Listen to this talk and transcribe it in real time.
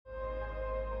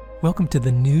Welcome to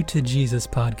the New to Jesus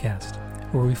podcast,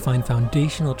 where we find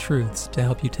foundational truths to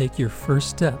help you take your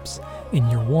first steps in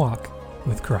your walk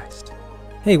with Christ.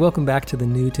 Hey, welcome back to the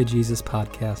New to Jesus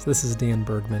podcast. This is Dan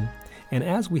Bergman. And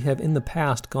as we have in the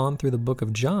past gone through the book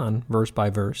of John, verse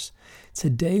by verse,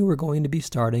 today we're going to be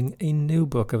starting a new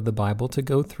book of the Bible to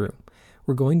go through.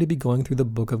 We're going to be going through the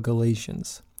book of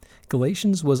Galatians.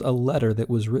 Galatians was a letter that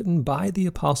was written by the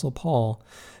Apostle Paul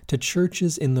to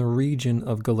churches in the region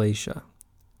of Galatia,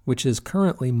 which is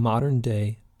currently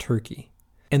modern-day Turkey.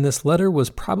 And this letter was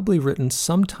probably written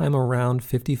sometime around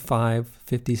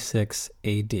 55-56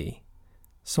 AD,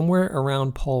 somewhere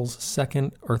around Paul's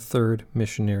second or third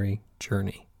missionary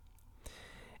journey.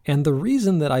 And the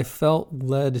reason that I felt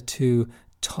led to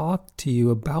talk to you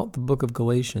about the book of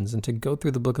Galatians and to go through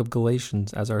the book of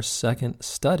Galatians as our second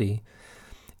study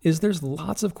is there's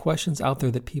lots of questions out there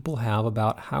that people have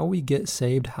about how we get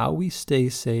saved, how we stay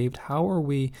saved, how are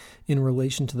we in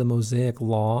relation to the Mosaic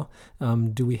law?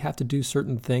 Do we have to do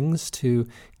certain things to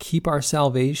keep our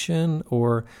salvation,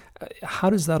 or how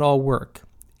does that all work?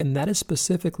 And that is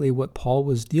specifically what Paul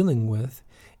was dealing with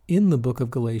in the book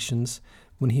of Galatians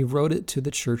when he wrote it to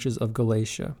the churches of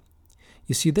Galatia.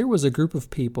 You see, there was a group of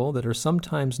people that are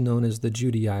sometimes known as the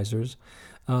Judaizers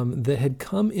that had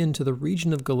come into the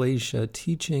region of Galatia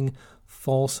teaching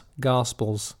false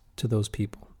gospels to those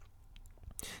people,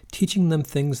 teaching them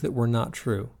things that were not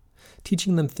true,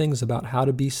 teaching them things about how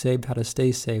to be saved, how to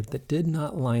stay saved that did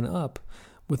not line up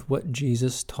with what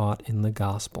Jesus taught in the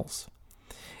Gospels.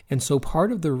 And so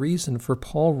part of the reason for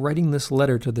Paul writing this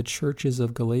letter to the churches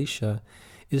of Galatia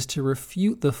is to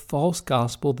refute the false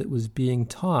gospel that was being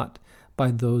taught by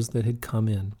those that had come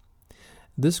in.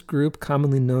 This group,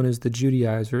 commonly known as the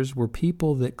Judaizers, were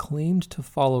people that claimed to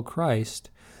follow Christ,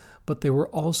 but they were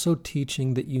also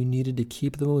teaching that you needed to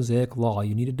keep the Mosaic law,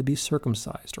 you needed to be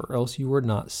circumcised, or else you were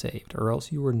not saved, or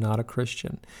else you were not a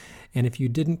Christian. And if you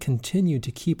didn't continue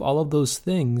to keep all of those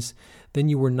things, then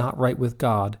you were not right with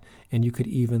God, and you could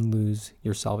even lose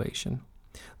your salvation.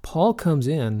 Paul comes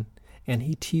in and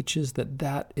he teaches that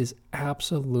that is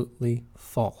absolutely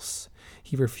false.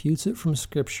 He refutes it from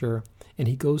Scripture, and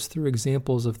he goes through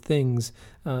examples of things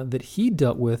that he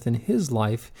dealt with in his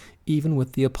life, even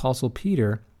with the Apostle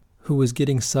Peter, who was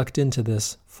getting sucked into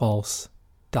this false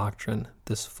doctrine,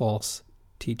 this false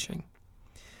teaching.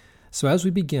 So as we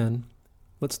begin,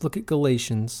 let's look at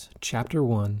Galatians chapter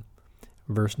 1,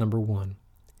 verse number 1.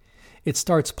 It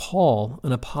starts, Paul,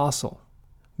 an apostle,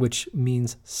 which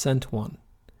means sent one.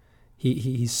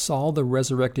 He saw the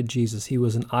resurrected Jesus. He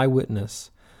was an eyewitness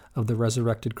of the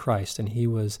resurrected Christ, and he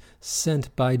was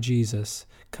sent by Jesus,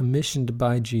 commissioned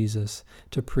by Jesus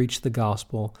to preach the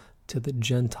gospel to the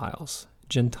Gentiles.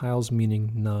 Gentiles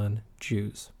meaning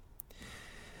non-Jews.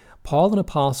 Paul, an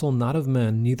apostle, not of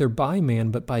men, neither by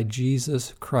man, but by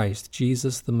Jesus Christ.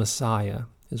 Jesus the Messiah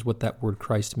is what that word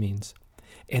Christ means.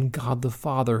 And God the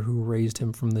Father who raised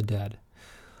him from the dead.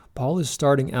 Paul is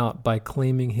starting out by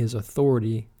claiming his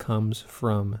authority comes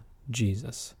from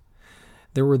Jesus.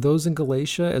 There were those in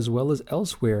Galatia as well as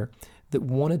elsewhere that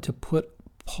wanted to put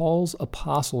Paul's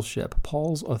apostleship,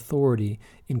 Paul's authority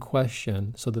in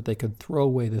question so that they could throw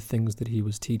away the things that he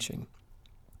was teaching.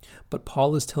 But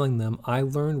Paul is telling them, I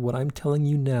learned what I'm telling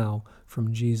you now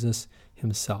from Jesus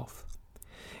himself.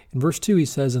 In verse 2 he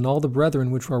says, and all the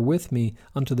brethren which are with me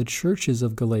unto the churches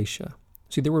of Galatia.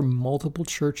 See, there were multiple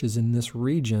churches in this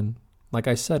region, like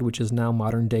I said, which is now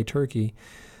modern-day Turkey,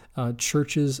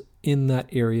 churches in that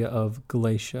area of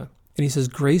Galatia. And he says,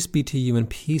 grace be to you and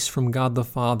peace from God the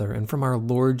Father and from our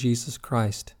Lord Jesus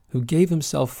Christ, who gave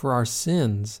himself for our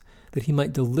sins, that he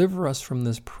might deliver us from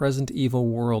this present evil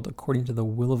world according to the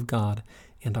will of God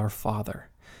and our Father,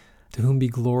 to whom be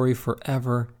glory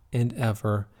forever and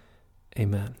ever.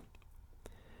 Amen.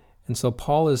 And so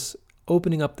Paul is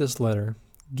opening up this letter,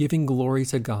 giving glory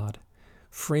to God,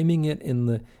 framing it in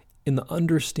the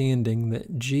understanding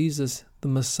that Jesus, the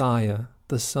Messiah,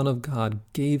 the Son of God,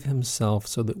 gave himself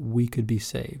so that we could be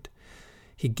saved.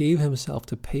 He gave himself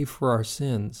to pay for our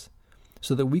sins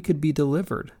so that we could be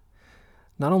delivered.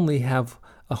 Not only have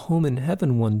a home in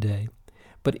heaven one day,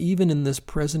 but even in this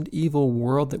present evil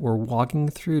world that we're walking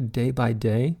through day by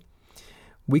day,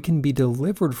 we can be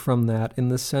delivered from that in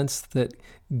the sense that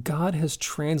God has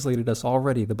translated us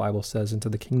already, the Bible says, into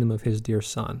the kingdom of his dear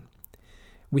Son.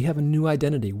 We have a new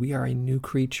identity. We are a new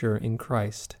creature in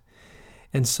Christ.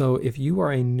 And so if you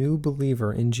are a new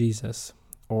believer in Jesus,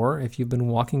 or if you've been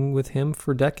walking with him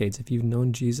for decades, if you've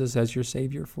known Jesus as your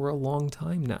Savior for a long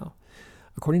time now,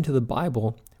 according to the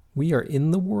Bible, we are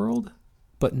in the world,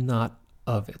 but not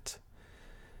of it.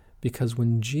 Because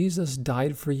when Jesus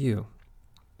died for you,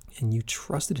 and you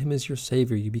trusted him as your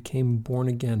Savior, you became born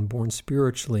again, born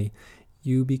spiritually,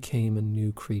 you became a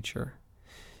new creature.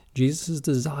 Jesus'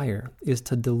 desire is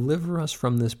to deliver us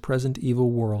from this present evil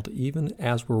world, even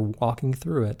as we're walking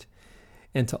through it,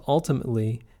 and to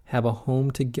ultimately have a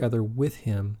home together with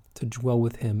him, to dwell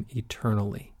with him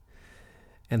eternally.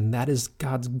 And that is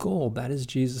God's goal. That is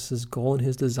Jesus' goal and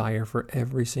his desire for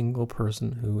every single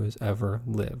person who has ever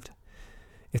lived.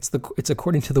 It's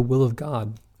according to the will of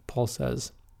God, Paul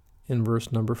says in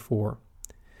verse number 4.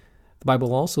 The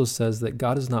Bible also says that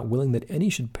God is not willing that any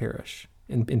should perish.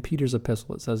 In Peter's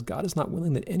epistle, it says, God is not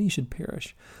willing that any should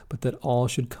perish, but that all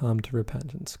should come to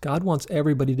repentance. God wants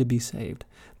everybody to be saved.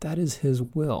 That is his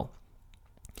will.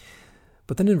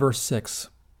 But then in verse 6,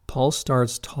 Paul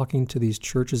starts talking to these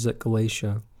churches at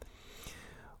Galatia,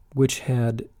 which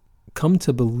had come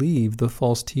to believe the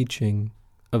false teaching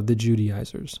of the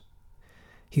Judaizers.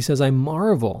 He says, I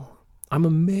marvel, I'm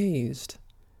amazed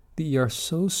that ye are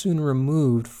so soon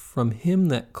removed from him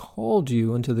that called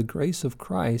you unto the grace of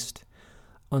Christ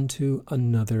unto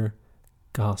another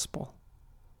gospel,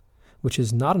 which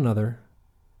is not another,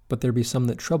 but there be some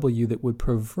that trouble you that would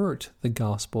pervert the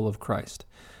gospel of Christ.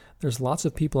 There's lots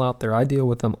of people out there. I deal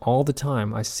with them all the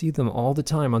time. I see them all the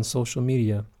time on social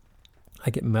media. I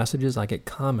get messages, I get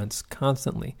comments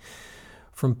constantly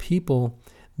from people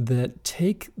that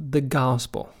take the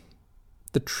gospel,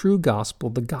 the true gospel,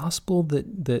 the gospel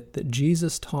that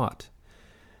Jesus taught,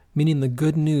 meaning the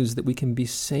good news that we can be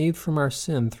saved from our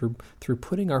sin through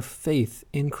putting our faith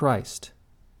in Christ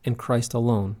and Christ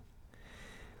alone.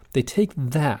 They take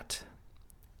that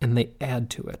and they add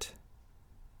to it.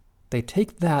 They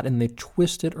take that and they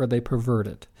twist it or they pervert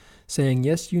it, saying,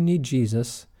 yes, you need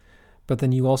Jesus, but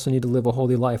then you also need to live a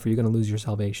holy life or you're going to lose your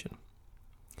salvation.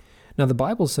 Now the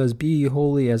Bible says, be ye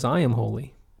holy as I am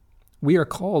holy. We are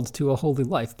called to a holy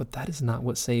life, but that is not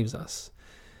what saves us.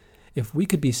 If we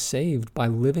could be saved by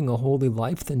living a holy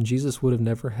life, then Jesus would have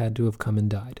never had to have come and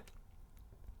died.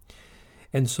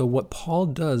 And so what Paul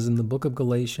does in the book of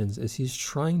Galatians is he's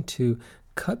trying to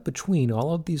cut between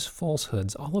all of these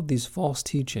falsehoods, all of these false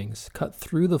teachings, cut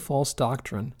through the false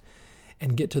doctrine,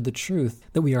 and get to the truth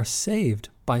that we are saved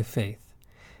by faith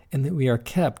and that we are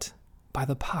kept by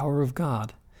the power of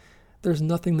God. There's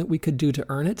nothing that we could do to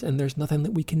earn it, and there's nothing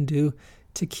that we can do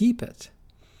to keep it.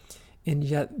 And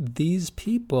yet these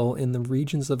people in the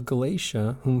regions of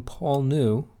Galatia, whom Paul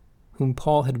knew, whom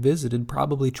Paul had visited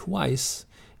probably twice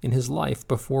in his life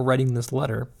before writing this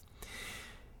letter,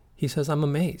 he says, I'm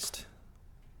amazed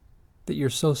that you're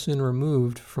so soon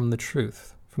removed from the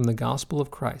truth, from the gospel of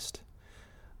Christ,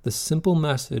 the simple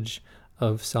message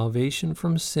of salvation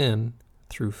from sin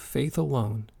through faith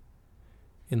alone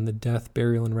in the death,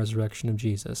 burial, and resurrection of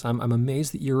Jesus. I'm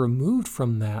amazed that you're removed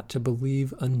from that to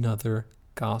believe another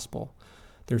gospel.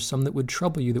 There's some that would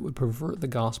trouble you, that would pervert the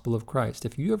gospel of Christ.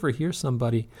 If you ever hear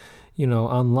somebody,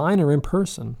 online or in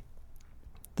person,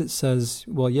 that says,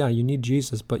 well, yeah, you need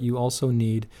Jesus, but you also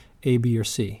need A, B, or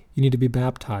C. You need to be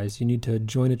baptized. You need to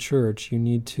join a church. You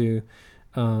need to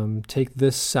take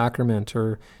this sacrament,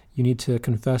 or you need to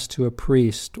confess to a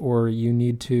priest, or you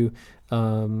need to,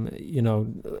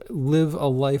 live a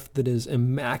life that is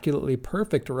immaculately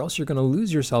perfect, or else you're going to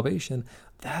lose your salvation.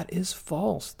 That is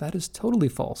false. That is totally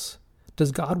false.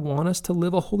 Does God want us to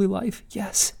live a holy life?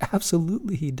 Yes,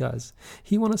 absolutely he does.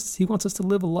 He wants us to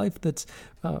live a life that's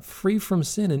free from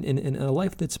sin and a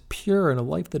life that's pure and a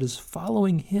life that is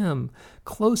following him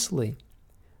closely.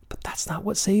 But that's not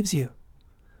what saves you.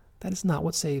 That is not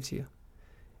what saves you.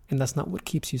 And that's not what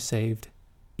keeps you saved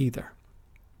either.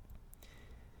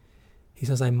 He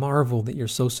says, I marvel that you're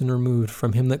so soon removed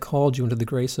from him that called you into the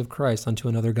grace of Christ unto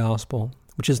another gospel,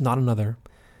 which is not another,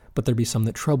 but there be some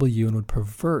that trouble you and would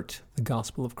pervert the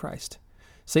gospel of Christ.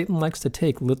 Satan likes to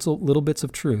take little bits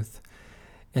of truth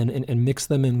and mix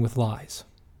them in with lies.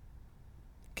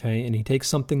 Okay, and he takes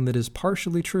something that is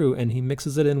partially true and he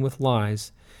mixes it in with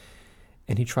lies,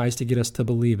 and he tries to get us to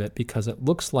believe it because it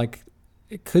looks like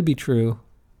it could be true,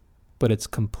 but it's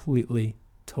completely,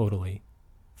 totally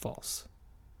false.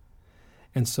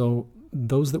 And so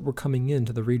those that were coming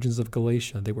into the regions of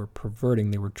Galatia, they were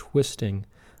perverting, they were twisting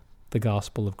the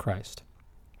gospel of Christ.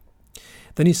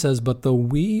 Then he says, but though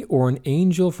we or an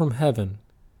angel from heaven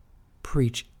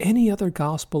preach any other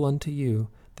gospel unto you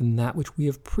than that which we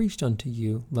have preached unto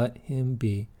you, let him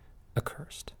be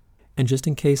accursed. And just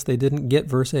in case they didn't get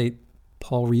verse 8,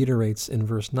 Paul reiterates in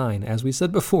verse 9, as we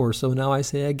said before, so now I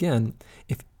say again,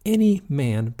 if any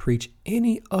man preach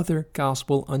any other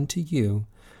gospel unto you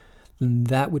than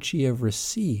that which ye have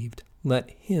received,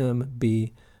 let him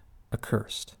be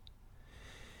accursed.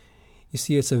 You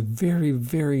see, it's a very,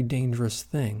 very dangerous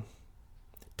thing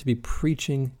to be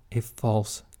preaching a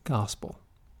false gospel.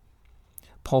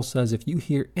 Paul says if you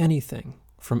hear anything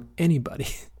from anybody,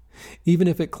 even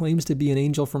if it claims to be an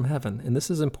angel from heaven, and this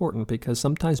is important because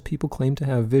sometimes people claim to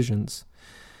have visions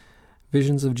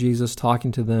of Jesus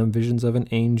talking to them, visions of an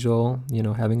angel,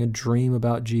 having a dream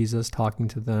about Jesus talking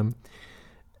to them.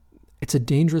 It's a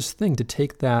dangerous thing to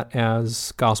take that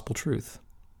as gospel truth.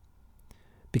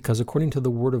 Because according to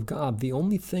the Word of God, the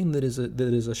only thing that is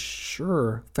a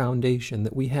sure foundation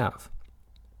that we have,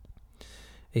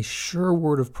 a sure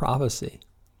word of prophecy,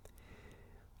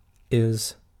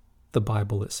 is the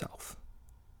Bible itself.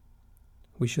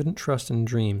 We shouldn't trust in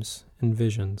dreams and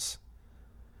visions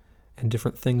and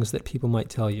different things that people might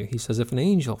tell you. He says, if an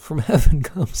angel from heaven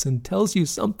comes and tells you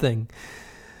something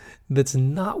that's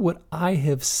not what I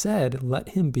have said, let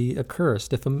him be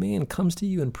accursed. If a man comes to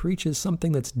you and preaches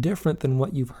something that's different than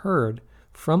what you've heard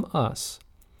from us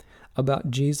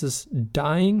about Jesus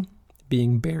dying,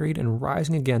 being buried, and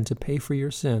rising again to pay for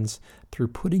your sins through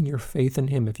putting your faith in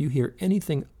him, if you hear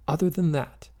anything other than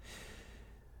that,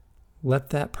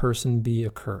 let that person be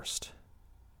accursed.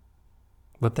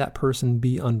 Let that person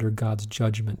be under God's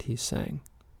judgment, he's saying.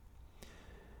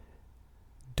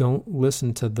 Don't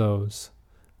listen to those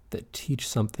that teach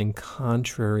something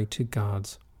contrary to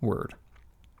God's word.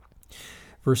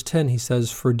 Verse 10, he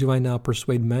says, for do I now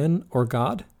persuade men or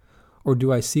God? Or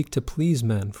do I seek to please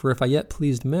men? For if I yet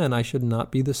pleased men, I should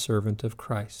not be the servant of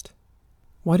Christ.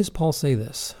 Why does Paul say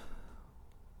this?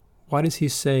 Why does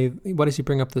he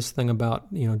bring up this thing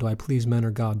about, do I please men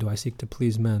or God? Do I seek to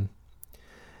please men?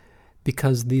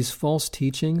 Because these false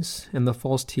teachings and the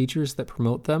false teachers that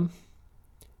promote them,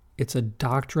 it's a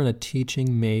doctrine, a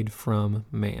teaching made from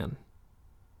man.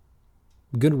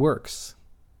 Good works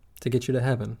to get you to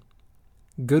heaven.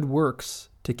 Good works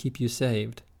to keep you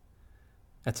saved.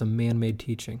 That's a man-made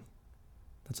teaching.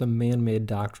 That's a man-made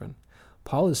doctrine.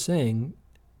 Paul is saying,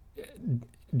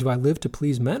 do I live to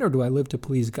please men or do I live to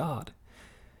please God?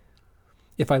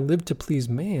 If I live to please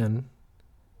man,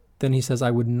 then he says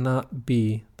I would not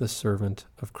be the servant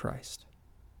of Christ.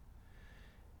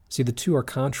 See, the two are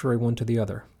contrary one to the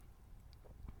other.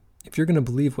 If you're going to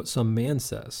believe what some man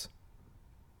says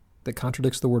that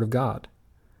contradicts the word of God,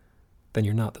 then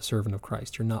you're not the servant of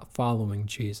Christ. You're not following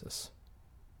Jesus.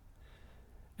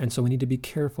 And so we need to be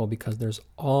careful because there's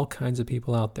all kinds of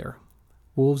people out there,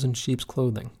 wolves in sheep's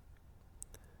clothing,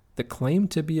 that claim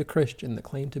to be a Christian, that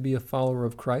claim to be a follower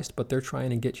of Christ, but they're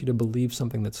trying to get you to believe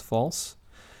something that's false.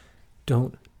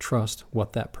 Don't trust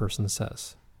what that person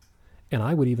says. And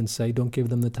I would even say don't give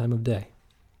them the time of day.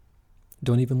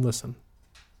 Don't even listen.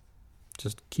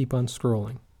 Just keep on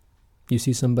scrolling. You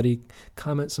see somebody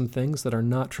comment some things that are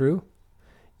not true,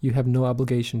 you have no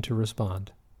obligation to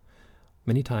respond.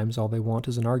 Many times all they want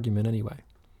is an argument anyway.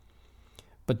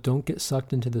 But don't get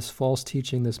sucked into this false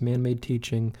teaching, this man-made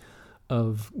teaching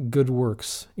of good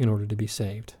works in order to be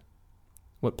saved.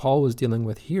 What Paul was dealing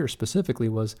with here specifically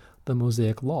was the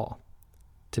Mosaic law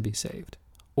to be saved,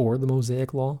 or the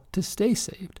Mosaic law to stay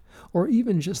saved, or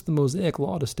even just the Mosaic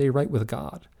law to stay right with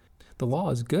God. The law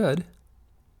is good,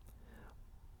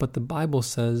 but the Bible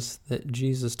says that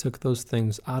Jesus took those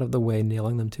things out of the way,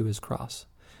 nailing them to his cross,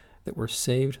 that we're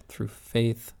saved through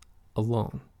faith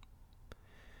alone.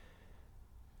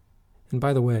 And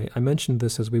by the way, I mentioned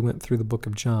this as we went through the book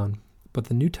of John, but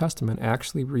the New Testament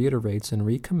actually reiterates and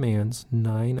recommands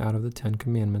 9 out of the 10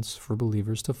 commandments for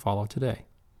believers to follow today.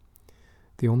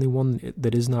 The only one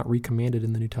that is not recommanded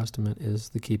in the New Testament is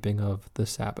the keeping of the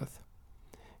Sabbath.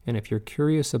 And if you're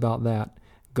curious about that,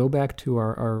 go back to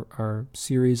our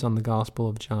series on the Gospel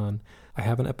of John. I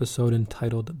have an episode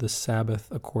entitled The Sabbath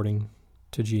According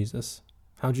to Jesus,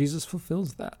 how Jesus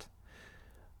fulfills that.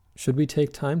 Should we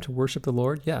take time to worship the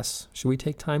Lord? Yes. Should we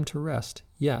take time to rest?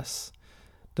 Yes.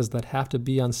 Does that have to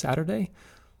be on Saturday?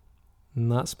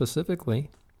 Not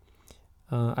specifically.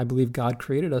 I believe God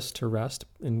created us to rest,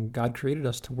 and God created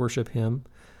us to worship him,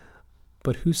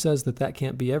 but who says that that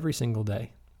can't be every single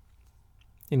day?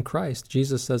 In Christ,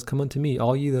 Jesus says, come unto me,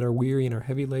 all ye that are weary and are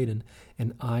heavy laden,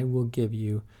 and I will give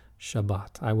you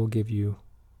Shabbat. I will give you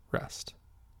rest.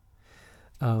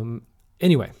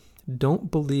 Anyway,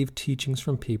 don't believe teachings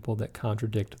from people that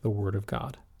contradict the word of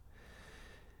God.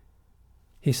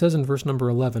 He says in verse number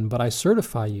 11, but I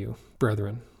certify you,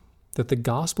 brethren, that the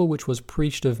gospel which was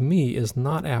preached of me is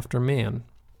not after man.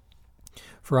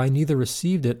 For I neither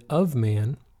received it of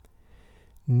man,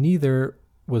 neither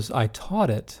was I taught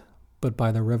it, but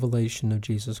by the revelation of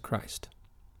Jesus Christ.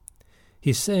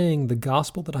 He's saying the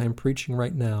gospel that I am preaching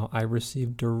right now, I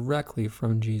received directly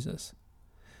from Jesus.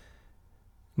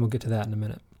 And we'll get to that in a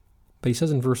minute. But he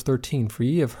says in verse 13, "For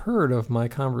ye have heard of my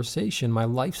conversation, my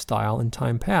lifestyle in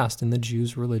time past in the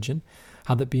Jews' religion,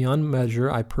 how that beyond measure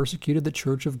I persecuted the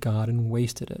church of God and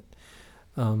wasted it."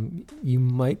 You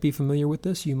might be familiar with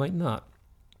this, you might not.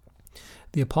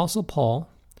 The Apostle Paul,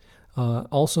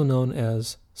 also known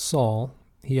as Saul,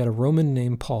 he had a Roman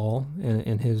name Paul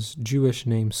and his Jewish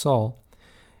name Saul.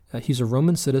 He's a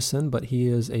Roman citizen, but he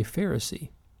is a Pharisee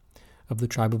of the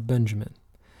tribe of Benjamin.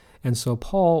 And so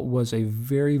Paul was a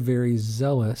very, very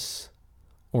zealous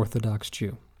Orthodox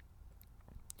Jew.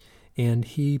 And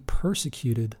he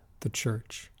persecuted the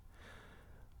church.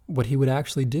 What he would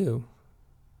actually do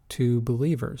to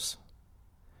believers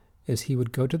is he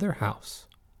would go to their house,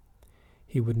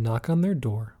 he would knock on their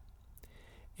door,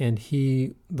 and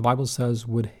he, the Bible says,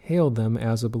 would hail them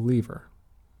as a believer.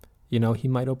 He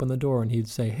might open the door and he'd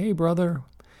say, "Hey, brother,"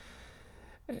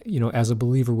 as a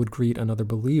believer would greet another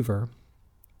believer.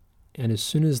 And as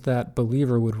soon as that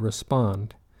believer would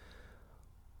respond,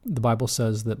 the Bible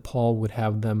says that Paul would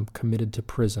have them committed to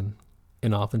prison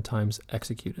and oftentimes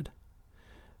executed.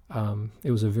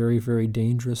 It was a very, very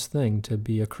dangerous thing to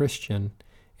be a Christian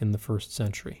in the first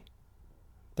century.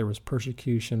 There was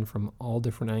persecution from all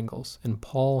different angles. And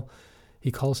Paul,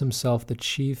 he calls himself the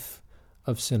chief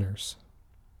of sinners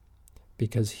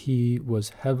because he was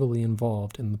heavily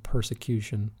involved in the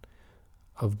persecution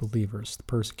of believers, the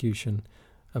persecution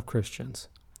of Christians.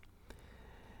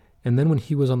 And then when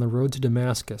he was on the road to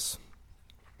Damascus,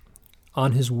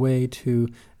 on his way to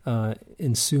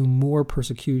ensue more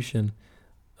persecution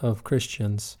of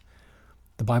Christians,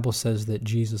 the Bible says that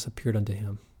Jesus appeared unto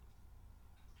him.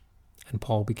 And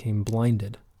Paul became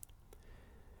blinded.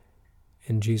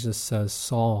 And Jesus says,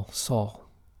 "Saul, Saul,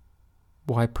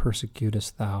 why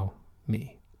persecutest thou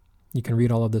me?" You can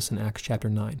read all of this in Acts chapter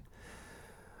 9.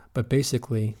 But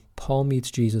basically, Paul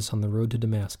meets Jesus on the road to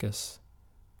Damascus,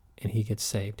 and he gets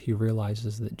saved. He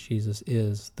realizes that Jesus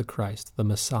is the Christ, the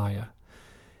Messiah.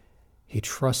 He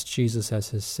trusts Jesus as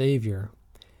his Savior,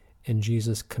 and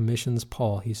Jesus commissions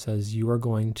Paul. He says, "You are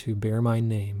going to bear my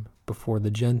name before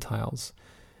the Gentiles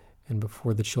and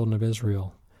before the children of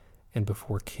Israel and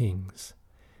before kings."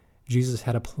 Jesus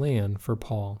had a plan for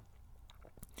Paul.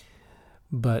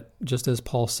 But just as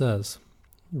Paul says,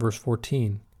 verse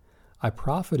 14, "I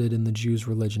profited in the Jews'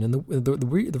 religion." And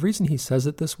the reason he says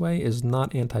it this way is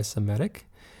not anti-Semitic.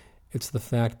 It's the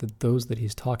fact that those that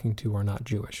he's talking to are not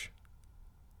Jewish.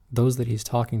 Those that he's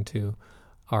talking to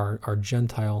are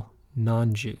Gentile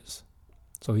non-Jews.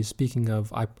 So he's speaking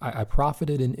of, I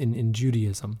profited in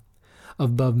Judaism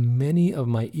above many of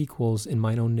my equals in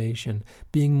mine own nation,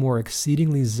 being more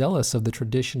exceedingly zealous of the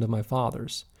tradition of my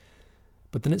fathers.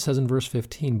 But then it says in verse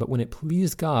 15, "But when it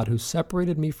pleased God, who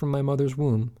separated me from my mother's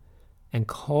womb, and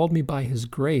called me by his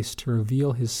grace to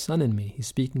reveal his Son in me," he's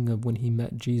speaking of when he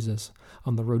met Jesus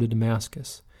on the road to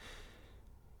Damascus,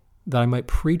 "that I might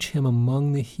preach him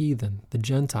among the heathen, the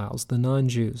Gentiles, the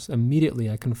non-Jews. Immediately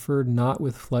I conferred not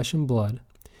with flesh and blood,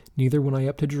 neither went I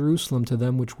up to Jerusalem to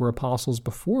them which were apostles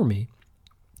before me."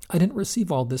 I didn't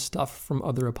receive all this stuff from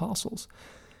other apostles.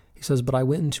 He says, "But I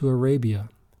went into Arabia,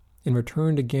 and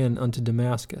returned again unto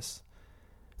Damascus.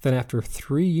 Then after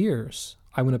 3 years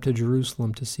I went up to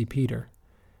Jerusalem to see Peter,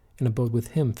 and abode with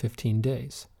him 15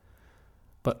 days.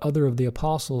 But other of the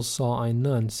apostles saw I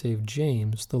none, save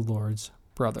James, the Lord's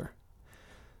brother."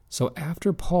 So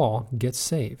after Paul gets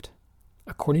saved,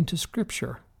 according to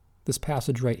Scripture, this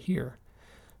passage right here,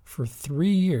 for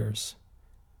 3 years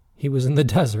he was in the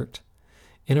desert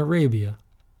in Arabia,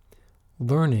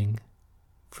 learning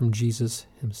from Jesus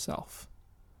himself.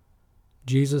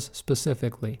 Jesus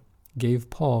specifically gave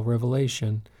Paul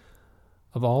revelation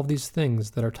of all of these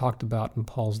things that are talked about in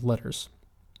Paul's letters.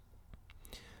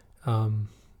 And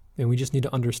we just need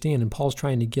to understand, and Paul's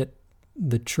trying to get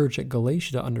the church at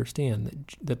Galatia to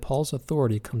understand that Paul's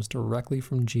authority comes directly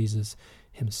from Jesus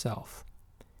himself.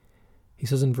 He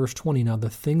says in verse 20, "Now the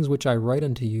things which I write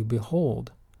unto you,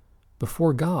 behold,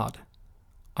 before God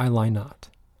I lie not.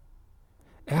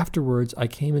 Afterwards I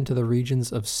came into the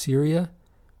regions of Syria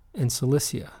and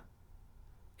Cilicia,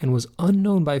 and was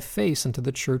unknown by face unto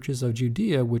the churches of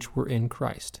Judea which were in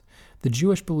Christ." The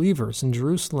Jewish believers in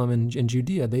Jerusalem and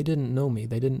Judea, they didn't know me.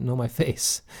 They didn't know my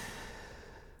face.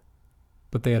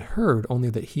 But they had heard only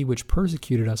that he which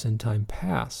persecuted us in time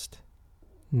past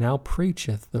now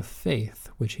preacheth the faith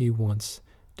which he once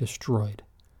destroyed.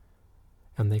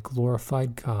 And they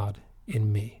glorified God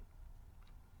in me.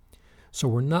 So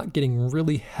we're not getting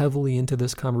really heavily into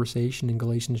this conversation in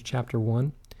Galatians chapter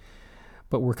 1,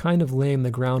 but we're kind of laying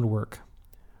the groundwork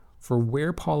for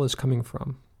where Paul is coming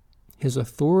from, his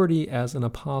authority as an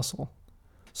apostle,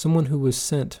 someone who was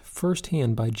sent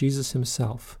firsthand by Jesus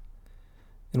himself,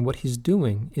 And what he's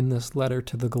doing in this letter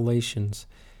to the Galatians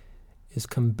is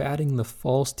combating the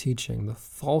false teaching, the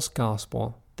false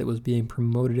gospel that was being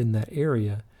promoted in that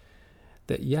area.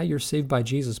 That, yeah, you're saved by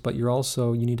Jesus, but you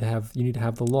need to have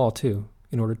the law too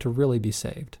in order to really be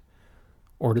saved,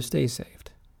 or to stay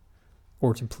saved,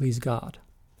 or to please God.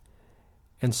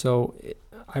 And so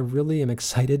I really am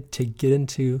excited to get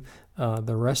into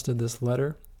the rest of this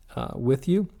letter with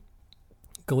you.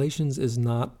 Galatians is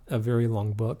not a very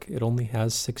long book. It only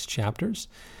has 6 chapters.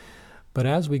 But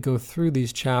as we go through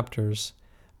these chapters,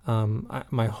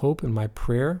 my hope and my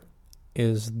prayer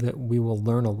is that we will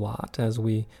learn a lot as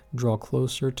we draw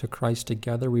closer to Christ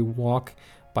together. We walk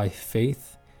by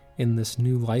faith in this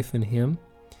new life in Him,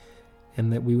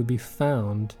 and that we would be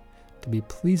found to be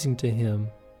pleasing to Him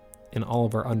in all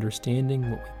of our understanding,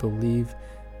 what we believe,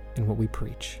 and what we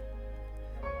preach.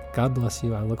 God bless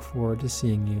you. I look forward to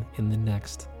seeing you in the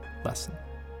next lesson.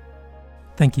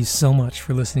 Thank you so much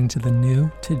for listening to the New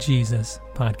to Jesus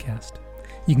podcast.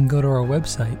 You can go to our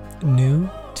website,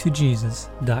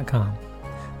 newtojesus.com.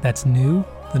 That's new,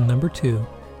 the number 2,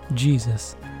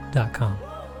 Jesus.com.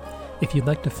 If you'd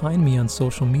like to find me on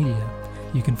social media,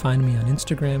 you can find me on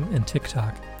Instagram and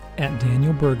TikTok at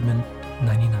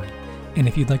DanielBergman99. And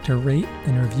if you'd like to rate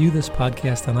and review this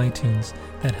podcast on iTunes,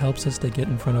 that helps us to get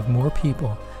in front of more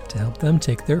people to help them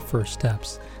take their first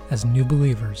steps as new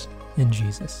believers in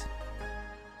Jesus.